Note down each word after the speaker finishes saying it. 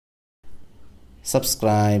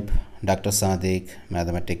Subscribe Dr. Sadik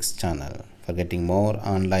Mathematics channel for getting more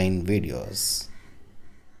online videos.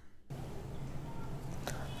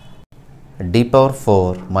 D power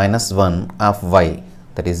 4 minus 1 of y,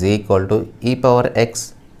 that is equal to e power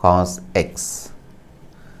x cos x.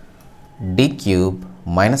 D cube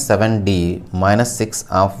minus 7d minus 6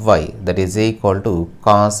 of y, that is equal to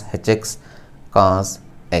cos hx cos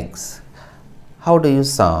x. How do you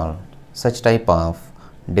solve such type of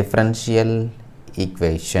differential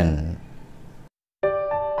equation?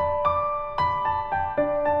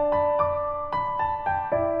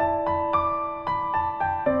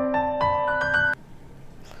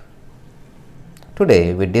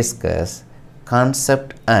 Today we discuss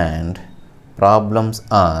concept and problems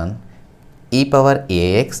on e power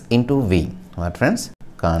ax into v. What friends?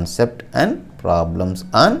 Concept and problems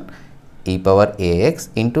on e power ax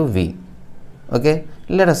into v. Okay,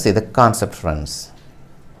 let us see the concept, friends.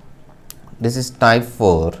 This is type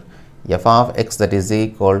 4 f of x, that is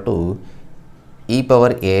equal to e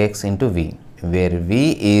power ax into v, where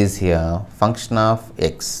v is here function of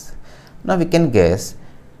x. Now we can guess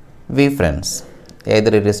v, friends.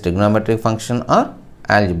 Either it is trigonometric function or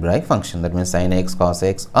algebraic function, that means sin x cos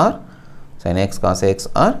x or sin x cos x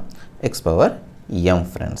or x power m,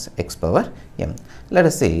 friends, x power m. Let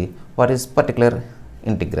us see what is particular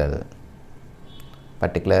integral.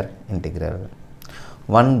 Particular integral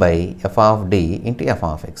 1 by f of d into f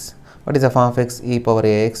of x. What is f of x? E power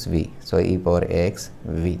ax v. So e power ax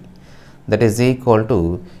v, that is equal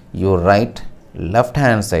to, you write left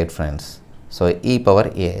hand side, friends. So e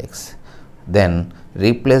power ax. Then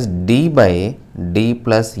replace d by d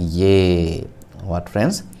plus a. What,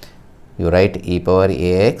 friends? You write e power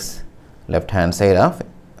ax left hand side of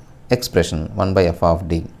expression 1 by f of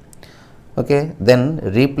d. Okay, then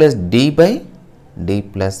replace d by d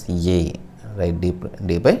plus a. Write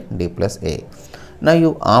d by d plus a. Now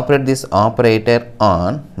you operate this operator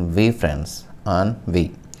on v, friends, on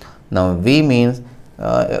v. Now v means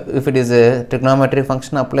if it is a trigonometric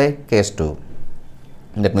function, apply case 2.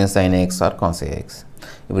 That means sin x or cos x.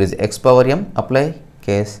 If it is x power m, apply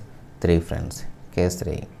case 3, friends. Case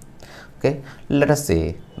 3. Okay. Let us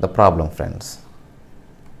see the problem, friends.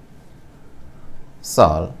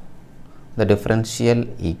 Solve the differential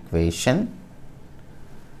equation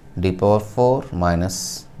d power 4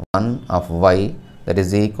 minus 1 of y, that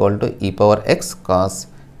is equal to e power x cos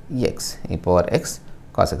x. E power x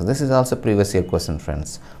cos x. This is also previous year question,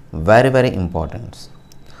 friends. Very, very important.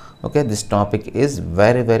 Okay, this topic is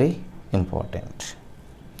very, very important.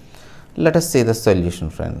 Let us see the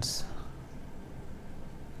solution, friends.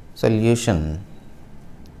 Solution.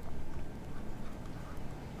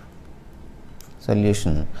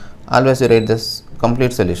 Always you write this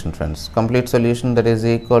complete solution, friends. Complete solution, that is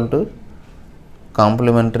equal to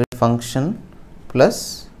complementary function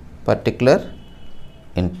plus particular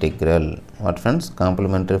integral. What, friends?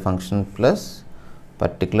 Complementary function plus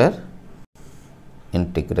particular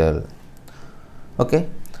integral. Okay,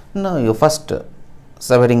 now your first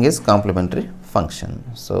severing is complementary function.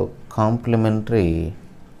 So complementary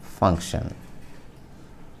function,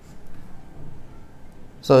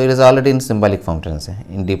 so it is already in symbolic form, friends,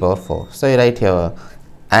 in d power 4. So you write here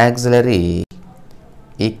auxiliary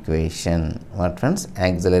equation. What, friends?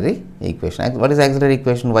 Auxiliary equation. What is auxiliary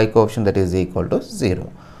equation? Y coefficient, that is equal to 0.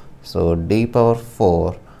 So d power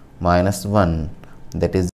 4 minus 1,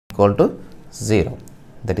 that is equal to 0.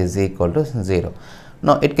 That is equal to 0.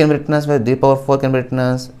 Now it can be written as, d power 4 can be written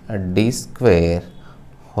as d square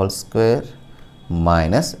whole square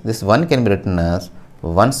minus this 1 can be written as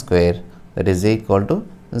 1 square, that is equal to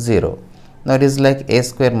 0. Now it is like a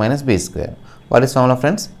square minus b square. What is formula,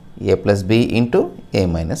 friends? A plus b into a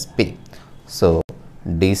minus b. So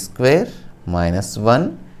d square minus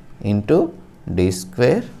 1 into d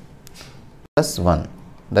square plus 1,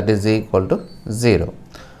 that is equal to 0.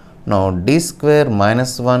 Now d square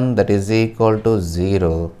minus 1, that is equal to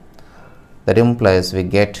 0. That implies we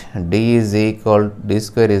get d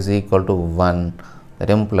square is equal to 1. That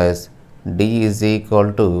implies d is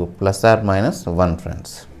equal to plus or minus 1,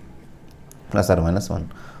 friends. Plus or minus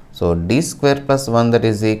 1. So d square plus 1, that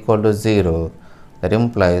is equal to 0. That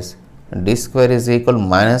implies d square is equal to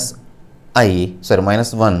minus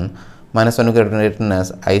 1. Minus 1 we get written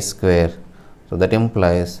as I square. So that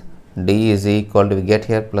implies d is equal to, we get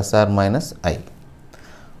here plus or minus I.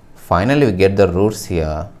 Finally we get the roots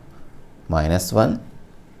here, minus 1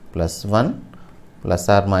 plus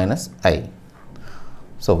or minus I.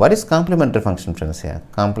 So what is complementary function, friends, here?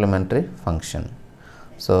 Complementary function.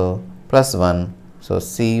 So plus 1, so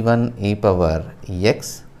c1 e power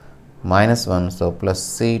x minus 1, so plus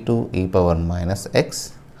c2 e power minus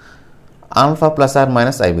x. alpha plus or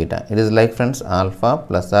minus I beta. It is like friends, alpha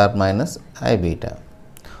plus or minus I beta.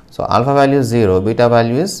 So alpha value is 0, beta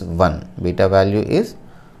value is 1. Beta value is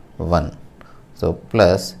 1. So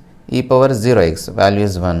plus e power 0x value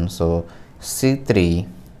is 1. So C3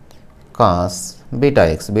 cos beta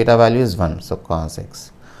x, beta value is 1. So cos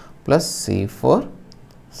x plus C4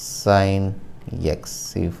 sin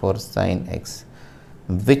x, C4 sin x,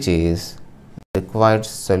 which is required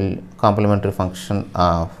complementary function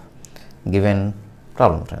of given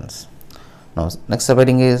problem, friends. Now next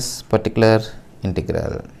subheading is particular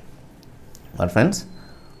integral. What, friends?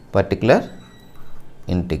 Particular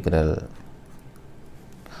integral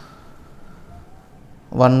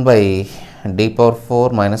 1 by d power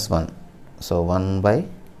 4 minus 1. So 1 by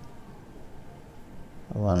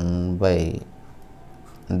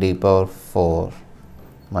d power 4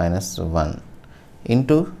 minus 1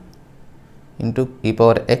 into e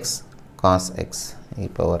power x cos x, e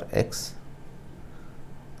power x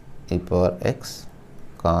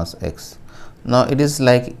cos x. Now it is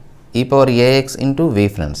like e power ax into v,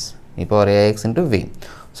 friends, e power ax into v.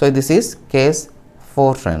 So this is case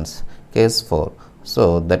 4, friends, case 4.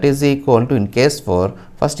 So that is equal to, in case 4,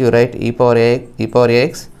 first you write e power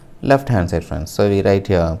ax left hand side, friends. So we write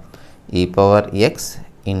here e power x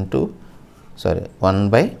into 1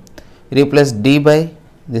 by, replace d by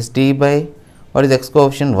this, d by what is x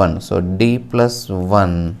coefficient 1. So d plus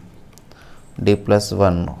 1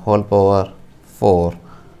 whole power 4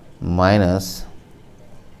 minus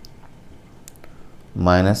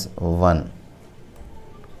 1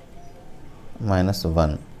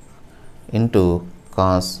 into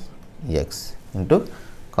cos x,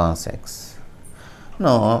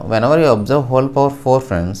 Now whenever you observe whole power 4,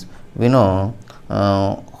 friends, we know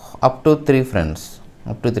up to 3, friends,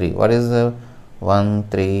 up to 3. What is 1,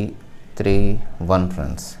 3, 3, 1,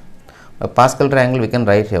 friends? A Pascal triangle we can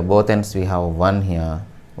write here, both ends we have 1 here,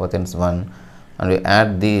 both ends 1, and we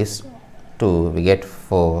add these 2, we get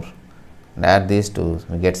 4, and add these 2,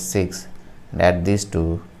 we get 6, and add these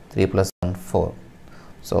 2, 3 plus 1, 4.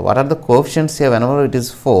 So what are the coefficients here? Whenever it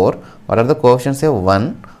is 4, what are the coefficients here?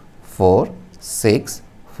 1, 4, 6,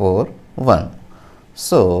 4, 1.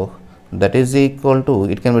 So that is equal to,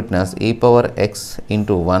 it can be written as e power x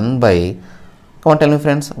into 1 by, come on, tell me,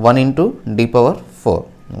 friends, 1 into d power 4,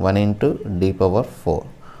 1 into d power 4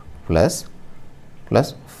 plus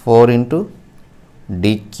 4 into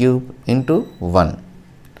d cube into 1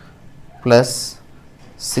 plus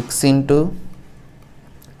 6 into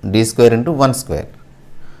d square into 1 square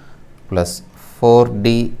plus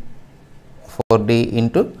 4d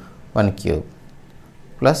into 1 cube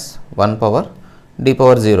plus 1 power d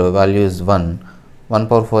power 0 value is 1, 1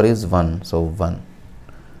 power 4 is 1, so 1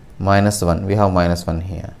 minus 1, we have minus 1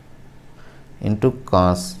 here, into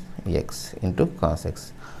cos x,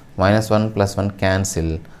 minus 1 plus 1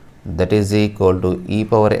 cancel, that is equal to e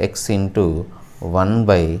power x into 1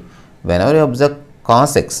 by, whenever you observe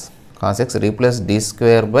cos x replace d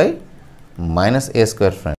square by minus a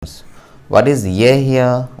square, friends. What is a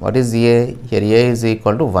here? What is a? Here a is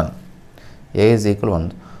equal to 1. A is equal to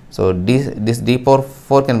 1. So this d power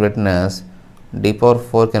 4 can be written as d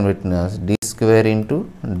square into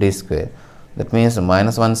d square. That means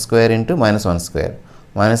minus 1 square into minus 1 square.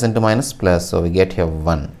 Minus into minus plus. So we get here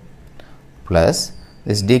 1 plus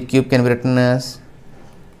this d cube can be written as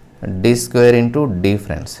d square into d,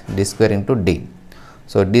 friends. D square into d.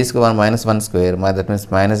 So d square minus 1 square, that means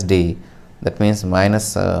minus d. That means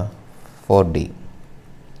minus 4d.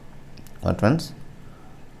 What, friends?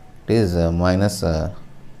 It is minus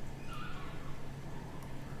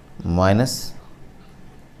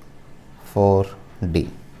 4d.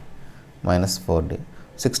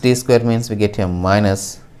 6d square means we get here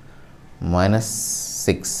minus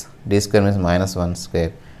 6. D square means minus 1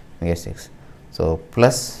 square, we get 6. So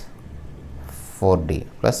plus 4d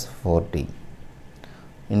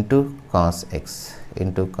into cos x,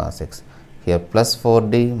 here plus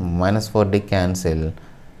 4d minus 4d cancel,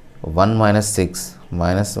 1 minus 6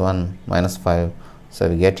 minus 1 minus 5, so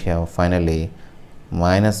we get here finally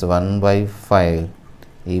minus 1 by 5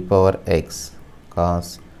 e power x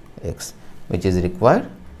cos x, which is required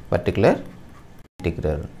particular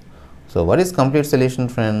integral. So what is complete solution,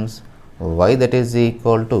 friends? Y that is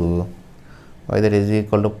equal to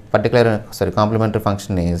particular complementary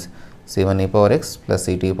function is c1 e power x plus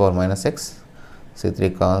c2 e power minus x,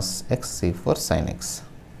 c3 cos x, c4 sin x.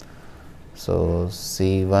 So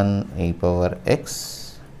c1 e power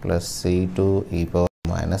x plus c2 e power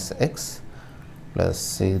minus x plus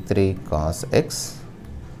c3 cos x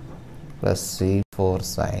plus c4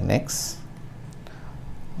 sin x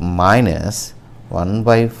minus 1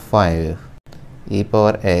 by 5 e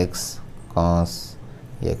power x cos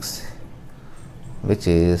x, which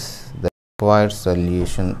is the required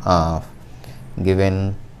solution of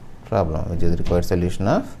given problem,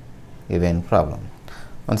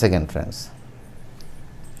 Once again, friends,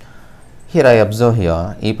 here I observe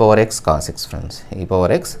here e power x cos x, friends, e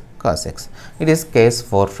power x cos x. It is case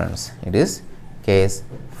 4, friends. It is case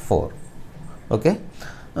 4. Okay.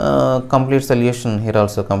 Complete solution here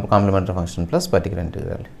also complementary function plus particular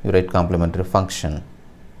integral. You write complementary function.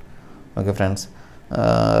 Okay, friends.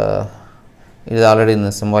 It is already in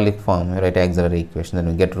the symbolic form. You write auxiliary equation. Then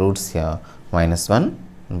we get roots here -1,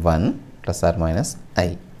 1 plus or minus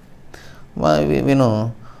I. We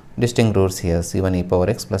know distinct roots here c1 e power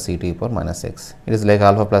x plus c2 e power minus x. It is like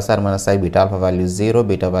alpha plus or minus I, beta alpha value is 0,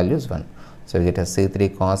 beta value is 1. So we get a c3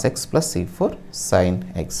 cos x plus c4 sin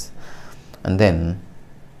x. And then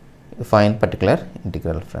you find particular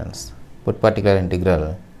integral, friends. Put particular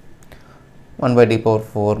integral 1 by d power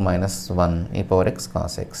 4 minus 1 e power x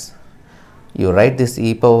cos x. You write this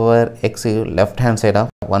e power x left hand side of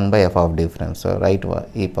 1 by f of d, friends. So write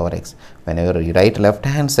e power x. Whenever you write left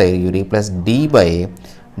hand side, you replace d by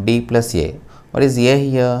d plus a. What is a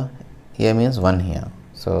here? A means 1 here.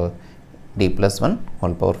 So d plus 1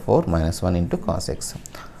 whole power 4 minus 1 into cos x.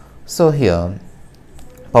 So here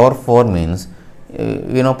power 4 means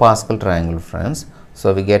we know Pascal triangle, friends.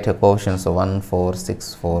 So we get a coefficient, so 1, 4,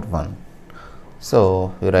 6, 4, 1.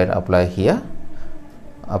 So we write apply here,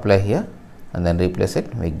 and then replace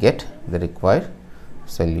it. We get the required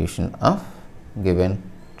solution of given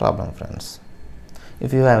problem, friends.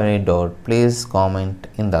 If you have any doubt, please comment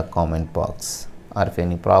in the comment box, or if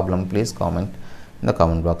any problem, please comment in the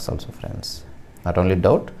comment box also, friends. Not only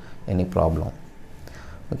doubt, any problem.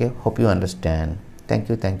 Okay, hope you understand. Thank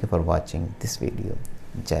you for watching this video.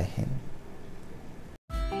 Jai Hind.